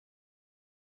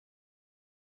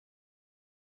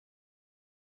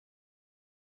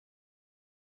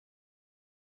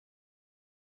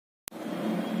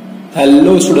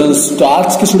Hello students, तो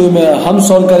आज की वीडियो में हम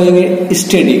सॉल्व करेंगे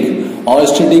स्टैटिक और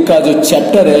स्टैटिक का जो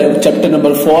चैप्टर है चैप्टर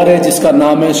नंबर 4 है जिसका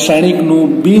नाम है श्रेणिकनु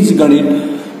बीजगणित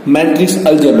मैट्रिक्स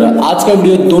अलजेब्रा। आज का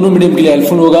वीडियो दोनों मीडियम के लिए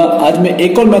हेल्पफुल होगा। आज मैं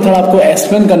एक और मेथड आपको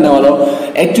एक्सप्लेन करने वाला हूँ।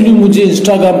 एक्चुअली मुझे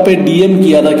इंस्टाग्राम पे डीएम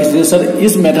किया था किसी ने, सर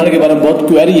इस मेथड के बारे में बहुत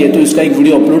क्वेरी है तो इसका एक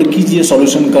वीडियो अपलोड कीजिए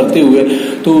सॉल्यूशन करते हुए।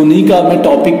 तो उन्हीं का मैं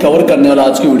टॉपिक कवर करने वाला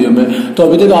आज की वीडियो में। तो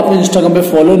अभी तक आपने इंस्टाग्राम पे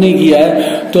फॉलो नहीं किया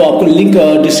है तो आपको लिंक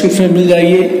डिस्क्रिप्शन में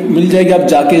मिल जाएगी। आप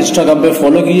जाके इंस्टाग्राम पे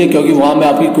फॉलो कीजिए क्योंकि वहां मैं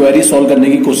आपकी क्वेरी सॉल्व करने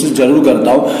की कोशिश जरूर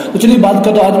करता हूँ। तो चलिए बात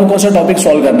करता हूँ आज मैं कौन सा टॉपिक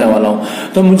सॉल्व करने वाला हूँ।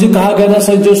 तो मुझे कहा गया था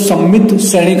सर जो सममित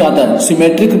श्रेणिक आता है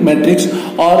सिमेट्रिक मैट्रिक्स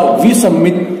और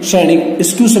विसम्मित श्रेणिक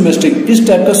स्क्यू सिमेट्रिक, इस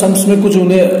टाइप का सम्स में कुछ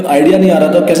उन्हें आइडिया नहीं आ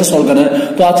रहा था कैसे सॉल्व करना है।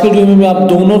 तो आज के वीडियो में मैं आप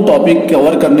दोनों टॉपिक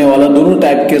कवर करने वाला, दोनों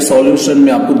टाइप के सॉल्यूशन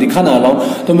में आपको दिखाने वाला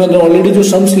हूँ। तो मैंने ऑलरेडी जो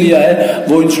सम्स लिया है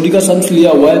वो इंस्टीट्यूट का सम्स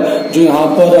लिया हुआ है जो यहाँ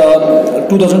पर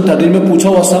 2013 में पूछा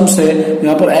हुआ सम्स है।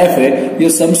 यहाँ पर एफ है, ये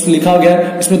सम्स लिखा गया,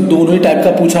 इसमें दोनों ही टाइप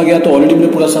का पूछा गया। तो ऑलरेडी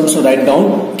मैंने पूरा सम्स राइट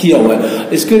डाउन किया हुआ है।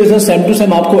 इसके रिजल्ट सेम टू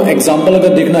सेम आपको एग्जाम्पल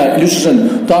अगर देखना है इल्यूस्ट्रेशन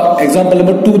तो आप एग्जाम्पल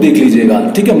नंबर 2 देख लीजिएगा,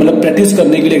 ठीक है। मतलब प्रैक्टिस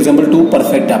करने के लिए एग्जाम्पल 2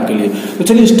 परफेक्ट है आपके लिए। तो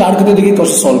चलिए स्टार्ट करते, देखिए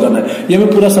कैसे सॉल्व करना है। ये हमें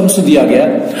पूरा सम्स दिया गया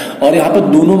है और यहाँ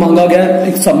पर दोनों मांगा गया है,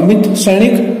 एक सममित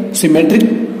श्रेणिक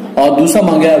सिमेट्रिक और दूसरा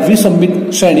मांगा है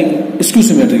विसम्मित श्रेणिक स्क्यू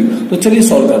सिमेट्रिक। तो चलिए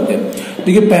सॉल्व करते हैं।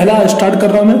 देखिए पहला स्टार्ट कर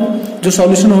रहा हूं मैं, जो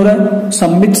सॉल्यूशन हो रहा है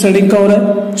सममित श्रेणिक का हो रहा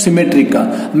है सिमेट्रिक का।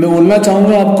 मैं बोलना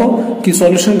चाहूंगा आपको कि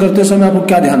सॉल्यूशन करते समय आपको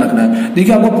क्या ध्यान रखना है।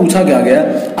 देखिए आपको पूछा क्या गया,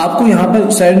 आपको यहाँ पर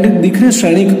श्रेणिक दिख रही है,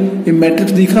 श्रेणिक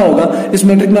मैट्रिक्स दिख रहा होगा। इस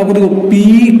मैट्रिक्स में आपको देखो पी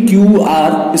क्यू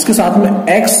आर, इसके साथ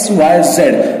में एक्स वाई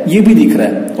जेड ये भी दिख रहा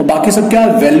है और बाकी सब क्या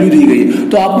वैल्यू दी गई।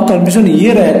 तो आपको कंफ्यूजन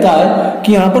ये रहता है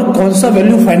कि यहाँ पर कौन सा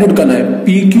वैल्यू फाइंड आउट करना है,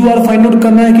 P Q R find out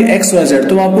करना है कि एक्स वाई जेड।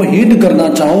 तो आपको हिंट करना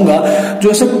चाहूंगा जो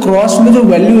ऐसे क्रॉस में जो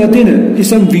वैल्यू रहती है ना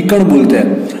इसे हम विकर्ण बोलते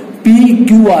हैं। पी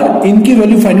क्यू आर इनकी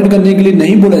वैल्यू फाइंड आउट करने के लिए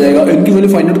नहीं बोला जाएगा, इनकी वैल्यू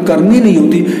फाइंड आउट करनी नहीं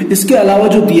होती। इसके अलावा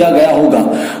जो दिया गया होगा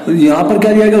यहाँ पर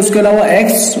क्या दिया गया, उसके अलावा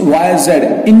एक्स वाई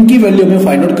जेड इनकी वैल्यू हमें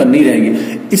फाइंड आउट करनी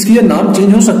रहेगी। इसकी नाम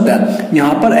चेंज हो सकता है,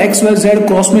 यहाँ पर एक्स वाई जेड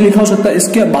क्रॉस में लिखा हो सकता है,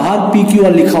 इसके बाहर पी क्यू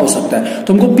आर लिखा हो सकता है।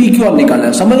 तो हमको पी क्यू आर निकालना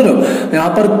है, समझ रहे हो। यहाँ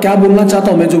पर क्या बोलना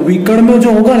चाहता हूं मैं, जो विकर्ण में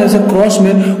जो होगा जैसे क्रॉस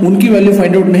में उनकी वैल्यू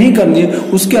फाइंड आउट नहीं करनी है,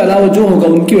 उसके अलावा जो होगा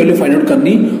उनकी वैल्यू फाइंड आउट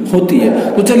करनी होती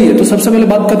है। तो चलिए तो सबसे पहले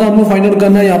बात करता हूं, हमको फाइंड आउट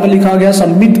करना है। यहाँ पर लिखा गया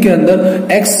सम्मित के अंदर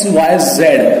x Y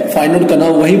Z find out करना,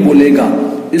 वही बोलेगा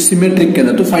इस सिमेट्रिक के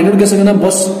अंदर। तो फाइंड आउट कैसे करना,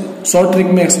 बस शॉर्ट ट्रिक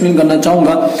में एक्सप्लेन करना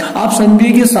चाहूंगा। आप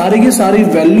समझिए कि सारी की सारी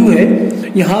वैल्यू है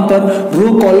यहाँ पर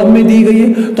रो कॉलम में दी गई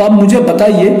है। तो आप मुझे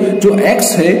बताइए जो x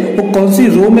है वो कौन सी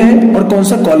रो में है और कौन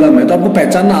सा कॉलम है। तो आपको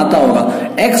पहचानना आता होगा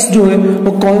x जो है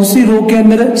वो कौन सी रो के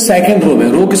अंदर है, सेकंड रो में।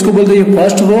 रो किसको बोलते हैं,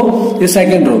 फर्स्ट रो ये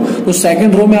सेकंड रो। तो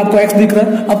सेकंड रो में आपको x दिख रहा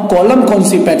है। अब कॉलम कौन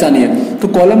सी पहचानिए, तो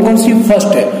कॉलम कौन सी,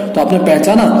 फर्स्ट है। तो आपने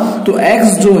पहचाना, तो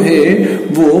x जो है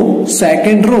वो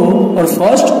सेकंड रो और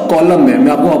फर्स्ट कॉलम में।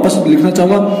 मैं आपको वापस लिखना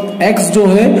चाहूंगा x जो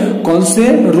है कौन से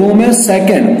रो में,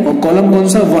 सेकंड, और कॉलम कौन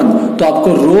सा, 1। तो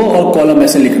आपको रो और कॉलम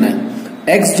ऐसे लिखना है,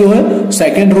 x जो है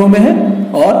सेकंड रो में है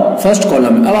और फर्स्ट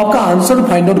कॉलम में। अब आपका आंसर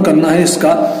फाइंड आउट करना है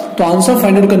इसका। तो आंसर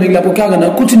फाइंड आउट करने के लिए आपको क्या करना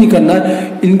है, कुछ नहीं करना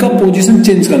है, इनका पोजीशन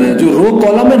चेंज करना है। जो रो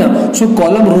कॉलम है ना उसको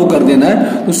कॉलम रो कर देना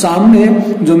है। तो सामने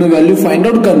जो हमें वैल्यू फाइंड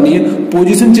आउट करनी है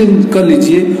पोजीशन चेंज कर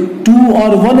लीजिए। 2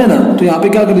 और 1 है ना, तो यहाँ पे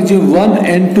क्या कर लीजिए 1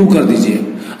 और 2 कर दीजिए।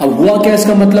 अब हुआ क्या,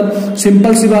 इसका मतलब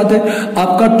सिंपल सी बात है,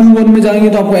 आपका 2 1 में जाएंगे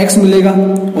तो आपको x मिलेगा,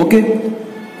 ओके,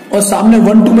 और सामने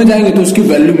 1 2 में जाएंगे तो उसकी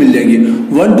वैल्यू मिल जाएगी।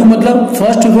 1 2 मतलब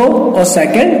फर्स्ट रो और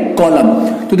सेकंड कॉलम।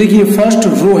 तो देखिए फर्स्ट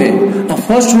रो है, अब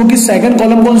फर्स्ट रो की सेकंड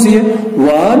कॉलम कौन सी है,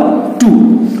 1 2।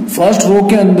 फर्स्ट रो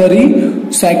के अंदर ही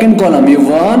सेकंड कॉलम, ये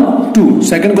 1 2,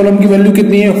 सेकंड कॉलम की वैल्यू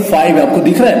कितनी है, 5 है, आपको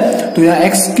दिख रहा है। तो यहाँ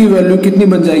x की वैल्यू कितनी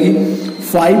बन जाएगी,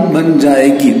 5 बन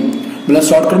जाएगी। मतलब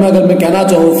शॉर्टकट में अगर मैं कहना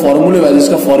चाहूँ फॉर्मूले वाइज,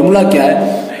 इसका फॉर्मूला क्या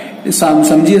है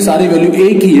समझिए, सारी वैल्यू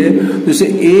एक ही है। जैसे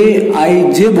ए आई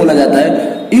जे बोला जाता है,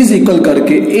 इज इक्वल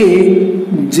करके ए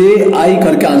जे आई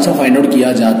करके आंसर फाइंड आउट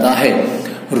किया जाता है।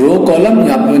 रो कॉलम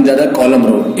यहाँ पे बन जाता है कॉलम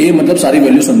रो, ए मतलब सारी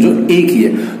वैल्यू समझो एक ही है।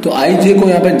 तो आई जे को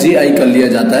यहाँ पे जे आई कर लिया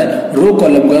जाता है, रो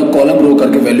कॉलम का कॉलम रो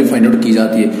करके वैल्यू फाइंड आउट की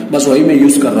जाती है। बस वही मैं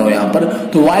यूज कर रहा हूँ यहाँ पर।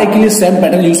 तो वाई के लिए सेम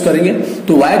पैटर्न यूज करेंगे।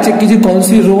 तो वाई चेक कीजिए कौन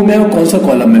सी रो में है और कौन सा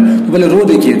कॉलम में। तो पहले रो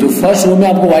देखिए, तो फर्स्ट रो में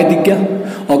आपको वाई दिख गया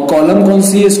और कॉलम कौन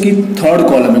सी है इसकी, थर्ड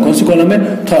कॉलम है। कौन सी कॉलम है,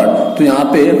 थर्ड। तो यहाँ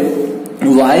पे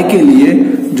y के लिए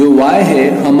जो y है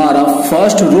हमारा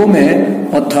फर्स्ट रो में है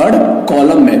और थर्ड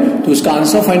कॉलम में। तो इसका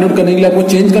आंसर फाइंड आउट करने के लिए आपको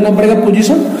चेंज करना पड़ेगा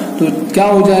पोजीशन। तो क्या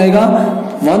हो जाएगा,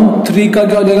 1 3 का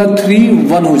क्या हो जाएगा, 3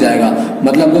 1 हो जाएगा।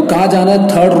 मतलब हमको कहाँ जाना है,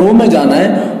 थर्ड रो में जाना है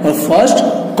और फर्स्ट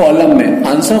कॉलम में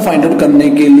आंसर फाइंड आउट करने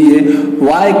के लिए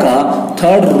y का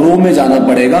थर्ड रो में जाना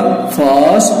पड़ेगा,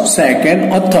 फर्स्ट,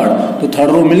 सेकंड और थर्ड। तो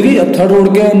थर्ड रो मिल गई। अब थर्ड रो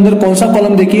के अंदर कौन सा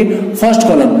कॉलम देखिए, फर्स्ट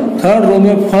कॉलम। थर्ड रो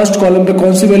में फर्स्ट कॉलम पे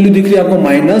कौन सी वैल्यू दिख रही है आपको,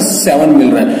 -7 मिल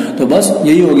रहा है। तो बस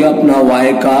यही हो गया अपना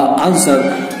y का answer,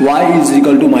 y is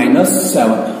equal to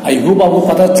 -7। I hope आपको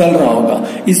पता चल रहा होगा।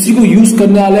 इसी को यूज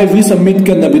करने वाले हैं वी सबमिट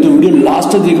के अंदर भी, तो वीडियो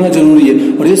लास्ट तक देखना जरूरी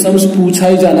है। और ये सम्स पूछा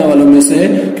ही जाने वालों में से है,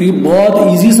 क्योंकि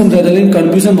बहुत इजी समझाता है लेकिन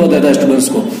कंफ्यूजन बहुत रहता है स्टूडेंट्स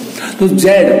को। तो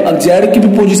जेड, अब जेड की भी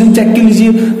पोजीशन चेक कर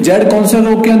लीजिए। जेड कौन से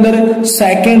रो के अंदर है,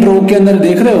 सेकंड रो के अंदर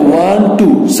देख रहे हो, 1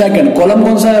 2 सेकंड कॉलम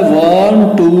कौन सा है, 1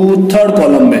 2 थर्ड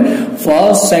कॉलम में,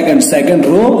 फर्स्ट सेकंड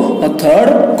रो और थर्ड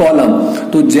कॉलम।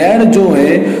 तो जेड जो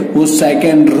है वो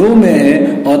सेकंड रो में है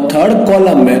और थर्ड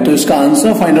कॉलम में। तो इसका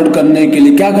आंसर फाइंड आउट करने के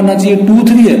लिए क्या करना चाहिए, 2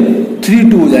 3 है, 3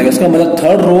 2 हो जाएगा। इसका मतलब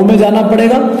थर्ड रो में जाना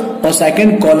पड़ेगा और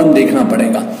सेकंड कॉलम देखना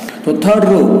पड़ेगा। तो third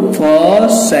row,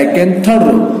 first second third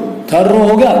row, third row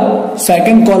हो गया,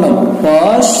 सेकंड कॉलम,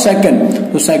 फर्स्ट सेकंड।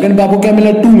 तो सेकंड पे आपको क्या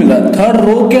मिला, 2 मिला। थर्ड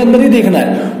रो के अंदर ही देखना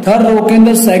है। थर्ड रो के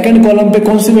अंदर सेकंड कॉलम पे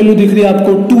कौन सी वैल्यू दिख रही है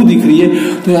आपको, 2 दिख रही है।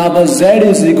 तो यहाँ पर z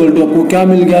इज इक्वल टू आपको क्या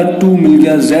मिल गया, 2 मिल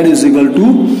गया। z इज इक्वल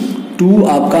टू 2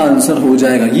 आपका आंसर हो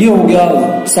जाएगा। ये हो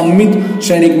गया सममित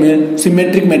श्रेणिक में,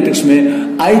 सिमेट्रिक मैट्रिक्स में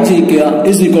आई जे का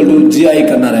इज इक्वल टू जी आई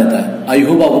करना रहता है। आई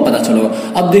होप आपको पता चलेगा।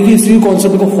 अब देखिए इसी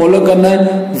कॉन्सेप्ट को फॉलो करना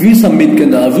है वी सबमिट के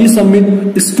अंदर। वी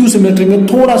सबमिट स्क्यू सिमेट्रिक में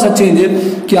थोड़ा सा चेंज है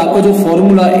कि आपका जो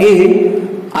फॉर्मूला ए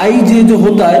आई जे जो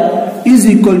होता है is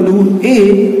equal to A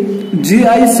J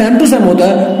I same to same होता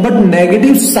है, बट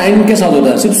नेगेटिव साइन के साथ होता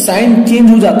है। सिर्फ साइन चेंज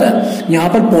हो जाता है, यहाँ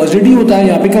पर पॉजिटिव होता है,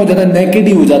 यहाँ पे क्या हो जाता है,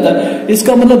 नेगेटिव हो जाता है।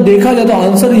 इसका मतलब देखा जाए तो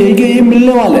आंसर यही कि ये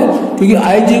मिलने वाला है, क्योंकि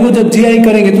आई जे को जब जे आई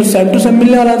करेंगे तो सेम टू सेम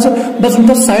मिलने वाला आंसर, बस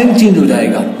उनका साइन चेंज हो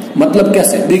जाएगा। मतलब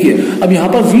कैसे, देखिए अब यहाँ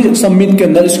पर वी सबमिट के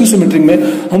अंदर स्क्यू सिमेट्रिक में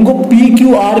हमको पी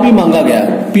क्यू आर भी मांगा गया,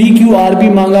 पी क्यू आर भी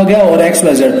मांगा गया और एक्स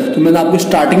वाई जेड। तो मैंने आपको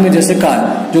स्टार्टिंग में जैसे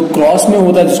कहा, जो क्रॉस में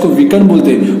होता है जिसको विकर्ण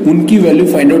बोलते हैं, उनकी वैल्यू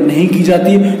फाइंड आउट नहीं की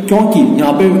जाती है, क्योंकि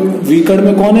यहाँ पे विकर्ण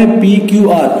में कौन है, पी क्यू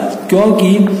आर।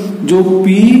 क्योंकि जो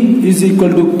P is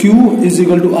equal to Q is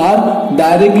equal to R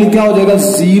directly क्या हो जाएगा,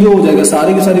 0 हो जाएगा।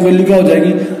 सारी की सारी वैल्यू क्या हो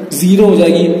जाएगी, 0 हो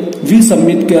जाएगी। वी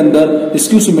सबमिट के अंदर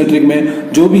स्क्यू सिमेट्रिक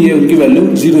में जो भी है उनकी वैल्यू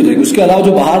 0 हो जाएगी। उसके अलावा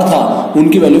जो बाहर था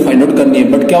उनकी वैल्यू फाइंड आउट करनी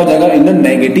है, बट क्या हो जाएगा, इन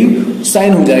नेगेटिव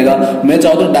साइन हो जाएगा। मैं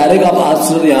चाहूँ तो डायरेक्ट आप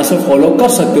आंसर यहाँ से फॉलो कर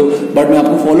सकते हो, बट मैं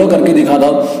आपको फॉलो करके दिखाता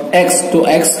हूँ। एक्स, तो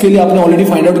एक्स के लिए आपने ऑलरेडी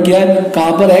फाइंड आउट किया है,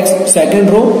 कहां पर, एक्स सेकंड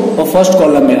रो और फर्स्ट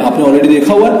कॉलम में आपने ऑलरेडी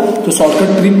देखा हुआ है। तो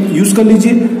शॉर्टकट ट्रिक यूज कर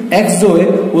लीजिए। एक्स जो है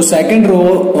वो सेकंड रो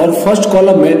और फर्स्ट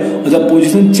कॉलम में, और जब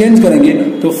पोजीशन चेंज करेंगे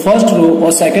तो फर्स्ट रो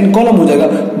और सेकंड कॉलम हो जाएगा,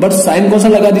 बट साइन कौन सा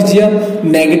लगा दीजिए,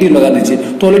 नेगेटिव लगा दीजिए।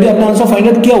 तो ऑलरेडी आपने आंसर फाइंड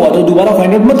आउट किया हुआ, तो दोबारा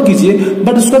फाइंड आउट मत कीजिए,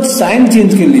 बट उसका साइन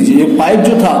चेंज कर लीजिए। 5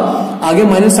 जो था आगे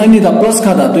माइनस साइन नहीं था, प्लस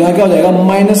का था, तो यहाँ क्या हो जाएगा,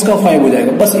 -5 हो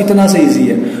जाएगा। बस इतना से इजी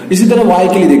है। इसी तरह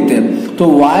y के लिए देखते हैं। तो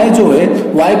y जो है,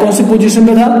 y कौन सी पोजीशन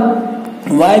में था,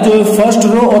 y जो है फर्स्ट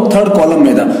रो और थर्ड कॉलम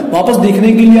में था। वापस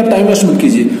देखने के लिए आप टाइम वेस्ट मत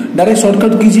कीजिए, डायरेक्ट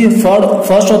शॉर्टकट कीजिए।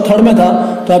 फर्स्ट और थर्ड में था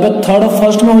तो अब थर्ड और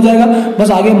फर्स्ट में हो जाएगा,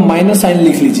 बस आगे माइनस साइन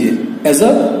लिख लीजिए एज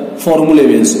अ फॉर्मूले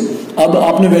बेस। अब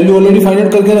आपने वैल्यू ऑलरेडी फाइंड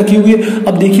आउट करके रखी हुई है।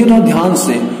 अब देखिए ना ध्यान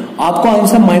से, आपको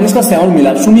आंसर -7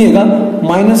 मिला। सुनिएगा,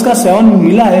 -7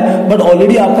 मिला है, बट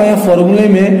ऑलरेडी आपका यहाँ फॉर्मूले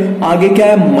में आगे क्या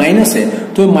है, माइनस है।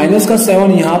 तो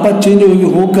 -7 यहाँ पर चेंज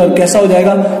होकर कैसा हो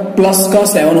जाएगा,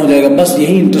 +7 हो जाएगा। बस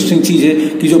यही इंटरेस्टिंग चीज है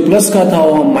कि जो प्लस का था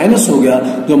वो माइनस हो गया,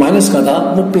 जो माइनस का था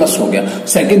वो प्लस हो गया।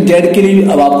 सेकंड जेड के लिए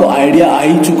अब आपको आइडिया आ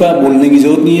ही चुका है, बोलने की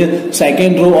जरूरत नहीं है।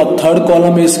 सेकंड रो और थर्ड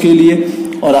कॉलम है इसके लिए,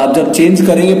 और आप जब चेंज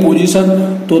करेंगे पोजीशन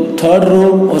तो थर्ड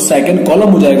रो और सेकंड कॉलम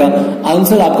हो जाएगा।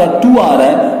 आंसर आपका 2 आ रहा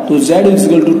है, तो z इज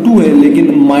इक्वल टू 2 है,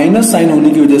 लेकिन माइनस साइन होने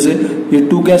की वजह से ये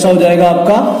 2 कैसा हो जाएगा,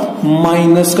 आपका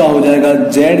माइनस का हो जाएगा।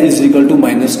 z इज इक्वल टू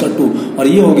 -2, और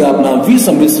ये हो गया अपना वी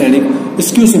सममित श्रेणिक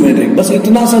स्क्यू सिमेट्रिक। बस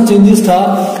इतना सा चेंजेस था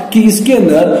कि इसके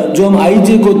अंदर जो हम आई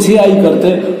जे को जे आई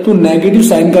करते तो नेगेटिव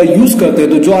साइन का यूज करते,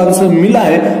 तो जो आंसर मिला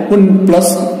है वो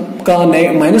प्लस का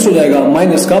माइनस हो जाएगा,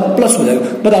 माइनस का प्लस हो जाएगा।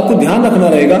 पर आपको ध्यान रखना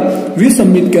रहेगा, वी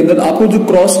सबमिट के अंदर आपको जो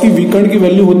क्रॉस की विकर्ण की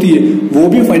वैल्यू होती है वो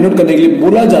भी फाइंड आउट करने के लिए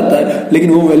बोला जाता है,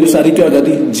 लेकिन वो वैल्यू सारी क्या हो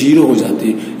जाती है, 0 हो जाती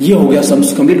है। ये हो गया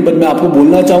सम्स कंप्लीट। बट मैं आपको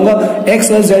बोलना चाहूंगा,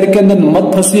 एक्स वाई जेड के अंदर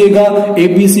मत फंसिएगा।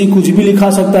 ABC कुछ भी लिखा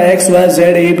सकता है, एक्स वाई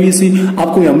जेड ABC।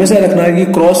 आपको हमेशा रखना है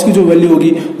कि क्रॉस की जो वैल्यू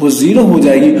होगी वो 0 हो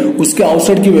जाएगी, उसके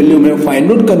आउटसाइड की वैल्यू में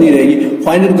फाइंड आउट करनी रहेगी।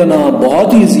 फाइंड आउट करना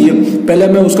बहुत ही ईजी है। पहले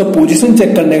मैं उसका पोजीशन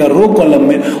चेक करने का रो कॉलम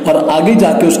में, और आगे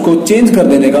जाके उसको चेंज कर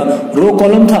देने का। रो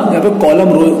कॉलम था, यहाँ पे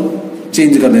कॉलम रो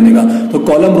चेंज कर देने का। तो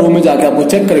कॉलम रो में जाके आपको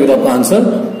चेक करेगा तो आपका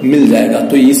आंसर मिल जाएगा।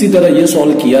 तो इसी तरह ये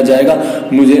सॉल्व किया जाएगा।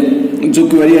 मुझे जो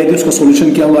क्वेरी आई थी उसका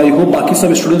सॉल्यूशन किया हुआ। आई होप बाकी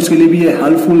सब स्टूडेंट्स के लिए भी ये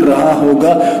हेल्पफुल रहा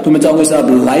होगा। तो मैं चाहूंगा इसे आप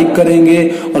लाइक करेंगे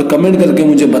और कमेंट करके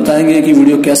मुझे बताएंगे कि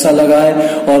वीडियो कैसा लगा है,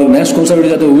 और नेक्स्ट कौन सा वीडियो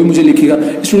चाहते हैं वो भी मुझे लिखिएगा।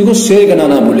 इस वीडियो को शेयर करना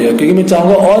ना भूलिएगा, क्योंकि मैं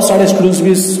चाहूंगा और सारे स्टूडेंट्स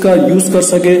भी इसका यूज कर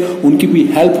सके, उनकी भी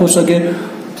हेल्प हो सके।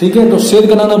 ठीक है, तो शेयर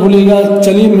करना ना भूलिएगा।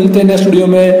 चलिए मिलते हैं नेक्स्ट वीडियो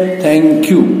में।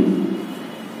 Thank you.